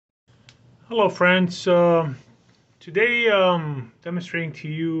Hello friends, today demonstrating to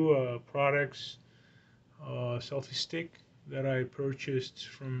you products, selfie stick that I purchased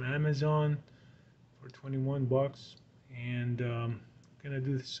from Amazon for 21 bucks, and gonna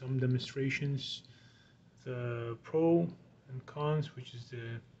do some demonstrations, the pro and cons, which is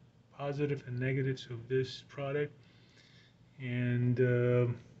the positive and negatives of this product, and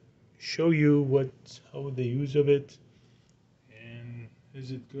show you how the use of it, and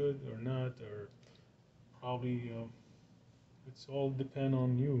is it good or not, or probably it's all depend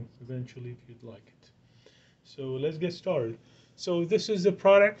on you eventually if you'd like it. So let's get started. So this is the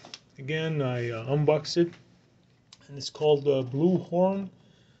product. Again, I unboxed it, and it's called Bluehorn.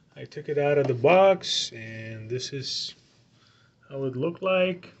 I took it out of the box, and this is how it looked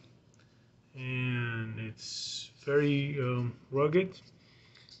like. And it's very rugged.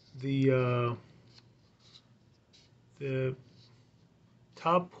 The the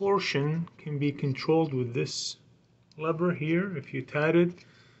top portion can be controlled with this lever here. If you tight it,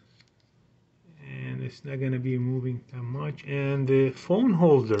 and it's not going to be moving that much. And the phone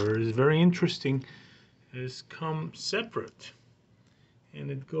holder is very interesting. It's come separate,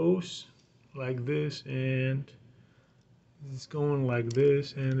 and it goes like this, and it's going like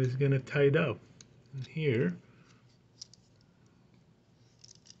this, and it's going to tie it up in here.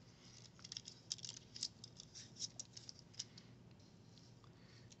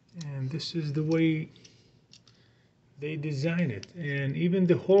 And this is the way they design it. And even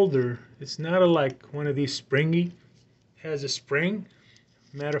the holder, it's not like one of these springy. It has a spring.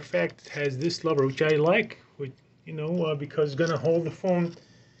 Matter of fact, it has this lever, which I like, because it's gonna hold the phone,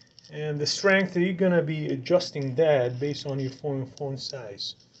 and the strength you're gonna be adjusting that based on your phone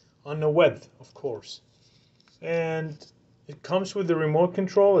size, on the width, of course. And it comes with the remote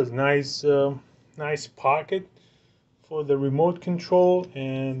control. It's nice pocket for the remote control,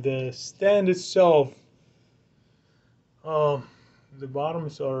 and the stand itself. The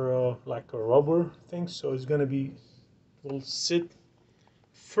bottoms are like a rubber thing, so it's gonna will sit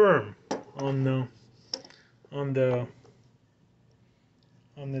firm on the on the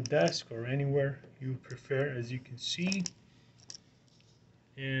on the desk or anywhere you prefer, as you can see.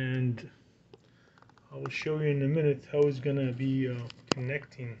 And I will show you in a minute how it's gonna be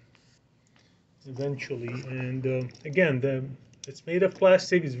connecting eventually. And again, it's made of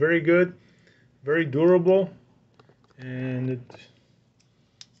plastic. It's very good, very durable, and it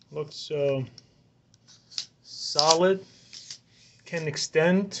looks solid. Can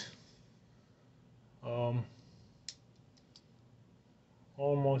extend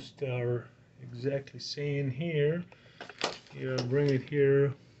almost are exactly saying here. You bring it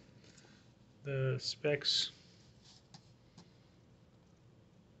here, the specs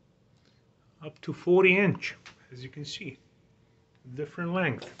up to 40-inch, as you can see, different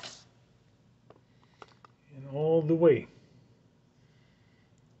length, and all the way.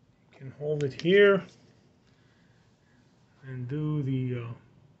 You can hold it here and do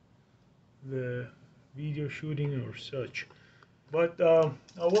the video shooting or such. But I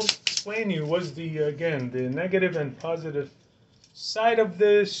will explain to you what's again the negative and positive side of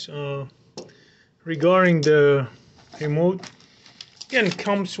this regarding the remote. Again, it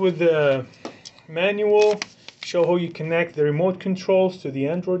comes with the manual, show how you connect the remote controls to the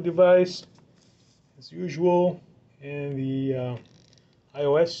Android device as usual, and the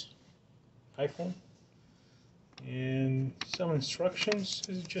iOS iPhone, and some instructions.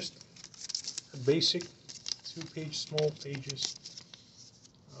 This is just a basic 2-page small pages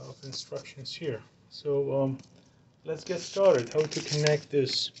of instructions here. So let's get started. How to connect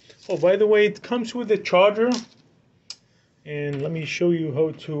this. Oh, by the way, it comes with a charger, and let me show you how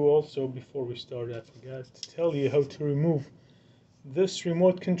to also, before we start, I forgot to tell you how to remove this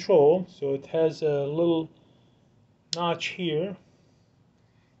remote control. So it has a little notch here.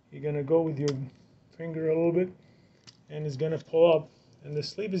 You're gonna go with your finger a little bit, and it's gonna pull up. And the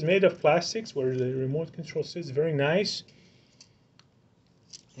sleeve is made of plastics, where the remote control sits. Very nice.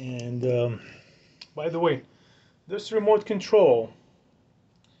 And by the way, this remote control,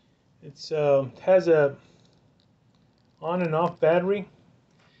 it has a on and off battery,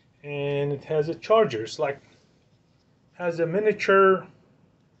 and it has a charger. It's like has a miniature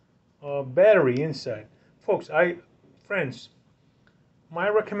battery inside. Folks, friends, my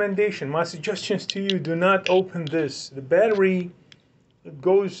recommendation, my suggestions to you: do not open this. The battery, it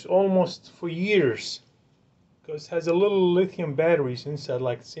goes almost for years, because it has a little lithium batteries inside,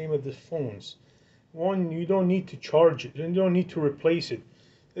 like same as the phones. One, you don't need to charge it, and you don't need to replace it.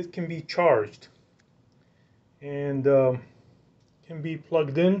 It can be charged, and can be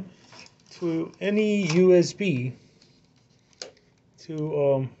plugged in to any USB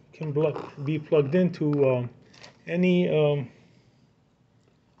to can be plugged into any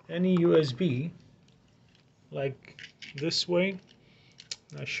USB, like this way.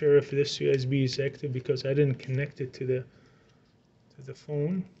 Not sure if this USB is active because I didn't connect it to the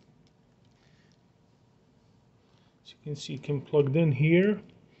phone. As you can see, it can plugged in here,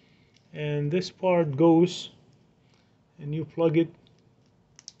 and this part goes, and you plug it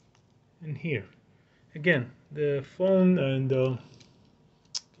in here. Again, the phone, and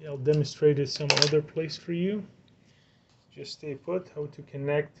I'll demonstrate it some other place for you. Just stay put. How to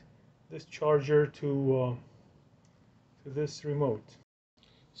connect this charger to this remote.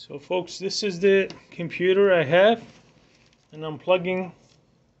 So folks, this is the computer I have, and I'm plugging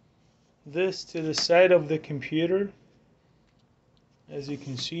this to the side of the computer, as you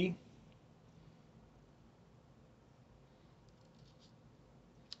can see.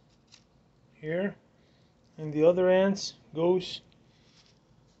 Here, and the other end goes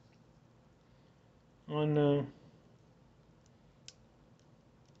on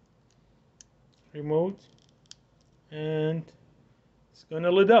remote, and it's gonna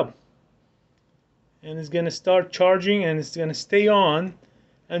lit up, and it's gonna start charging, and it's gonna stay on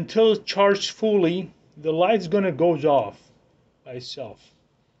until it's charged fully. The light's gonna go off by itself.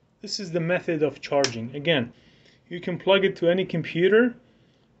 This is the method of charging. Again, you can plug it to any computer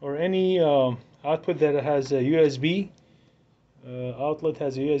or any output that has a USB outlet,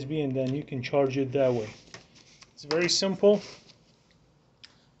 has a USB, and then you can charge it that way. It's very simple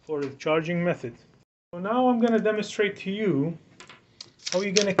for the charging method. So now I'm going to demonstrate to you how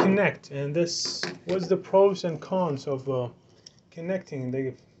you're going to connect, and this was the pros and cons of connecting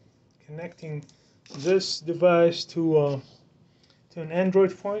this device to an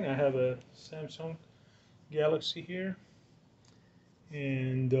Android phone. I have a Samsung Galaxy here,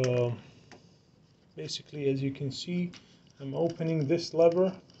 and basically, as you can see, I'm opening this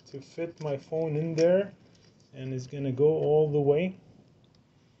lever to fit my phone in there, and it's gonna go all the way.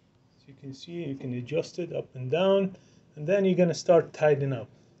 As you can see, you can adjust it up and down, and then you're gonna start tightening up.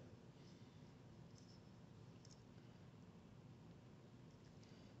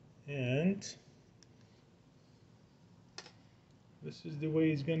 And this is the way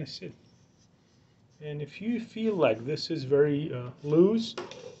it's gonna sit. And if you feel like this is very loose,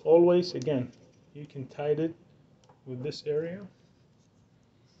 always, again, you can tighten it with this area,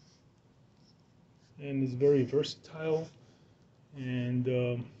 and it's very versatile, and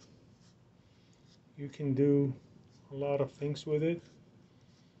you can do a lot of things with it.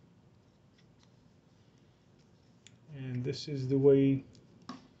 And this is the way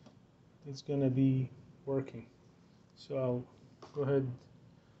it's gonna be working. So I'll go ahead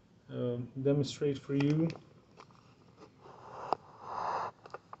demonstrate for you,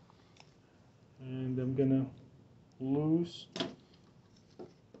 and I'm gonna lose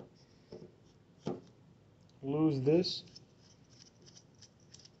this,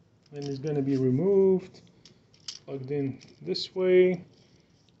 and it's gonna be removed, plugged in this way,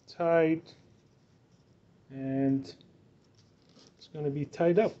 tight, and it's gonna be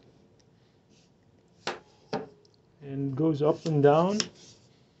tied up, and goes up and down.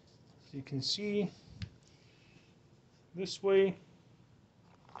 As you can see, this way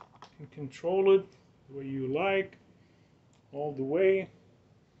you can control it the way you like, all the way,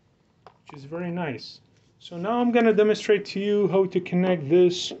 which is very nice. So now I'm going to demonstrate to you how to connect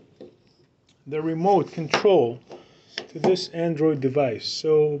the remote control, to this Android device.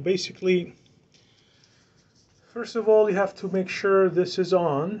 So basically, first of all, you have to make sure this is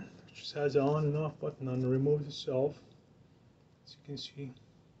on. It just has an on and off button on the remote itself. As you can see,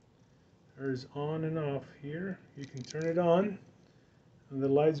 there's on and off here. You can turn it on, and the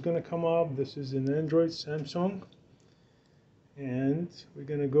light's going to come up. This is an Android Samsung, and we're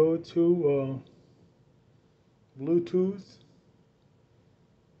going to go to Bluetooth.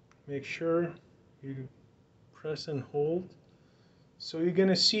 Make sure you press and hold. So you're going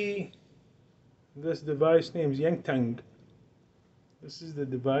to see this device name is Yangtang. This is the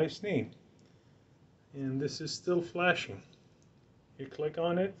device name, and this is still flashing. You click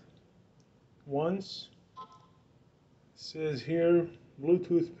on it once, it says here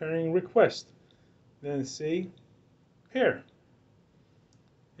Bluetooth pairing request, then say pair,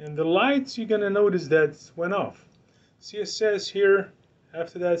 and the lights, you're gonna notice that went off. See, it says here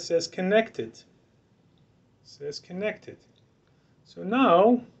after that, it says connected. It says connected. So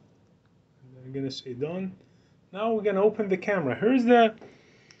now I'm gonna say done. Now we're gonna open the camera. Here's the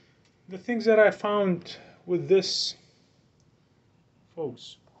things that I found with this,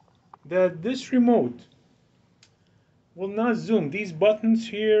 folks, that this remote will not zoom. These buttons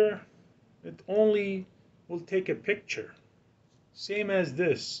here, it only will take a picture. same as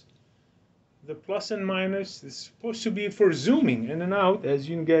this. The plus and minus is supposed to be for zooming in and out, as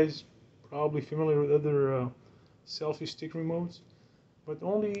you guys probably familiar with other selfie stick remotes, but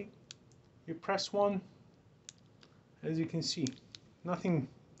only you press one, as you can see, nothing.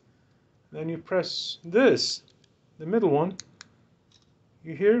 Then you press this, the middle one.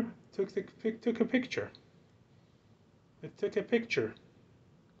 You hear? Took a picture. It took a picture.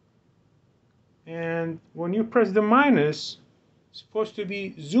 And when you press the minus, it's supposed to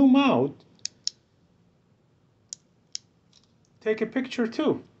be zoom out. Take a picture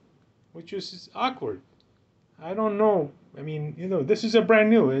too, which is awkward. I don't know. I mean, you know, this is a brand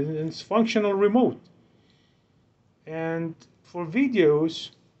new, and it's functional remote. And for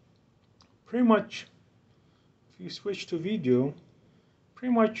videos, pretty much, if you switch to video,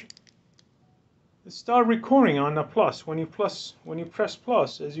 pretty much start recording on the plus. When you press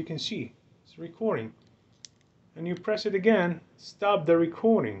plus, as you can see, it's recording. And you press it again, stop the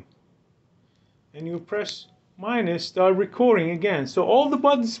recording. And you press minus, start recording again. So all the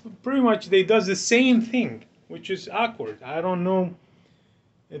buttons pretty much they does the same thing, which is awkward. I don't know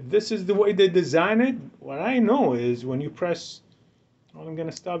if this is the way they design it. What I know is when you press, well, I'm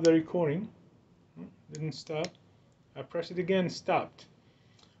gonna stop the recording. Didn't stop. I press it again, stopped.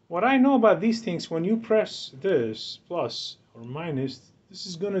 What I know about these things, when you press this plus or minus, this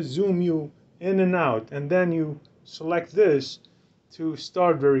is gonna zoom you in and out, and then you select this to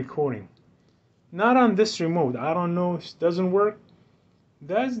start the recording. Not on this remote. I don't know if it doesn't work.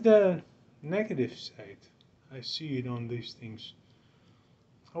 That's the negative side. I see it on these things.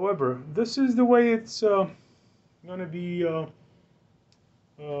 However, this is the way it's gonna be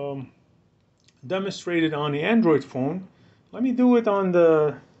demonstrated on the Android phone. Let me do it on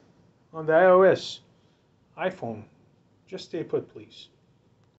the iOS iPhone. Just stay put, please.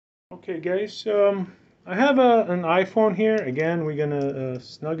 Okay, guys. I have an iPhone here. Again, we're gonna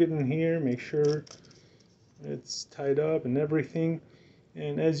snug it in here, make sure it's tied up and everything.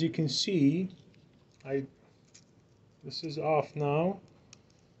 And as you can see, this is off now.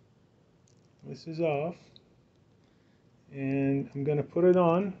 This is off, and I'm gonna put it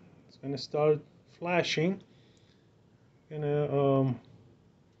on. It's gonna start flashing. I'm gonna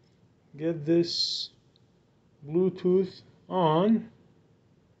get this Bluetooth on.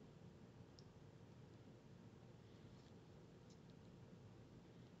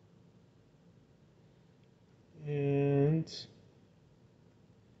 And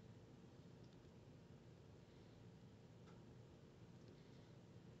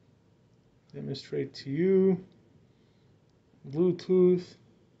demonstrate to you Bluetooth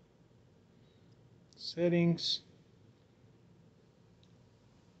settings.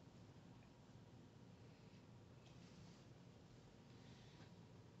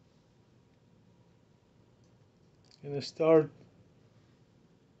 Gonna start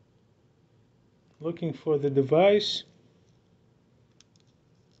looking for the device.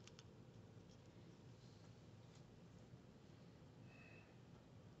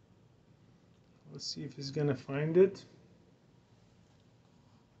 Let's see if it's gonna find it.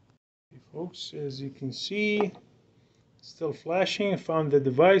 Okay, folks, as you can see, it's still flashing. I found the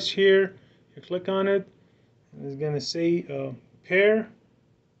device here. You click on it, and it's gonna say pair,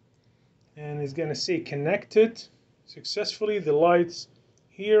 and it's gonna say connected successfully. The lights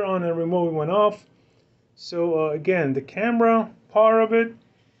here on the remote went off. So again, the camera part of it,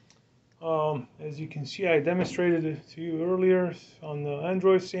 as you can see, I demonstrated it to you earlier on the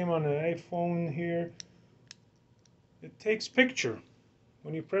Android, same on the iPhone here. It takes picture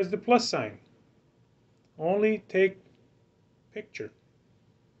when you press the plus sign. Only take picture,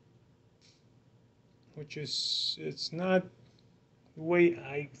 which is, it's not the way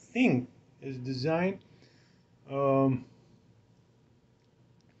I think is designed.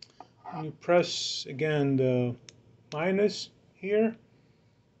 You press again the minus here,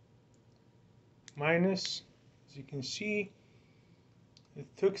 minus, as you can see, it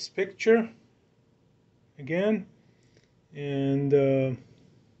took picture again, and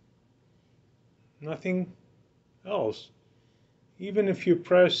nothing else. Even if you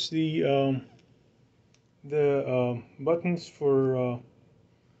press the buttons for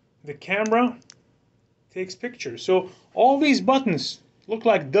the camera, takes pictures. So all these buttons look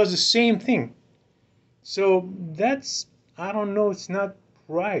like does the same thing. So that's, I don't know, it's not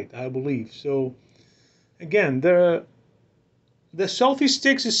right, I believe. So again, the selfie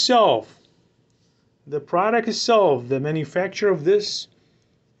sticks itself, the product itself, the manufacturer of this,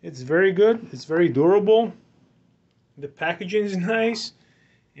 it's very good, it's very durable, the packaging is nice,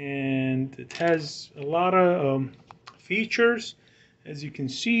 and it has a lot of features, as you can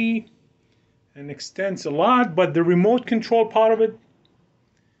see. and extends a lot, but the remote control part of it,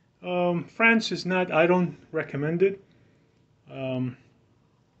 friends, is not, I don't recommend it.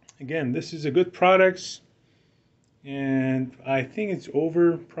 Again, this is a good product, and I think it's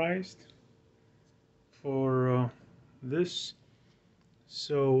overpriced for this.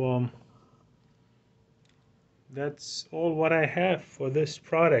 So that's all what I have for this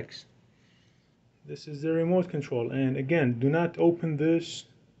product. This is the remote control, and again, do not open this.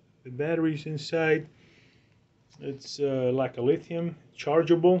 The batteries inside, it's like a lithium,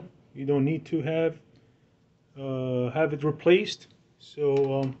 chargeable. You don't need to have it replaced.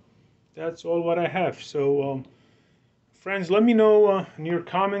 So that's all what I have. So friends, let me know in your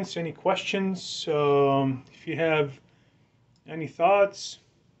comments any questions, if you have any thoughts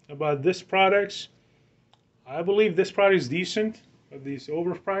about this product. I believe this product is decent, but this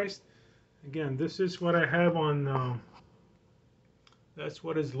overpriced. Again, this is what I have on. That's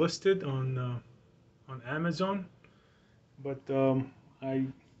what is listed on Amazon. But I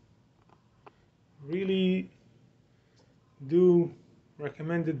really do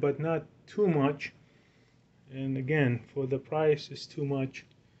recommend it, but not too much. And again, for the price is too much.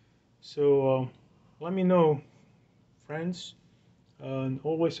 So let me know, friends. And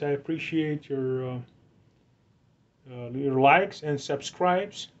always I appreciate your likes and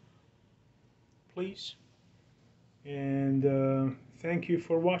subscribes, please. And thank you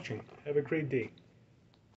for watching. Have a great day.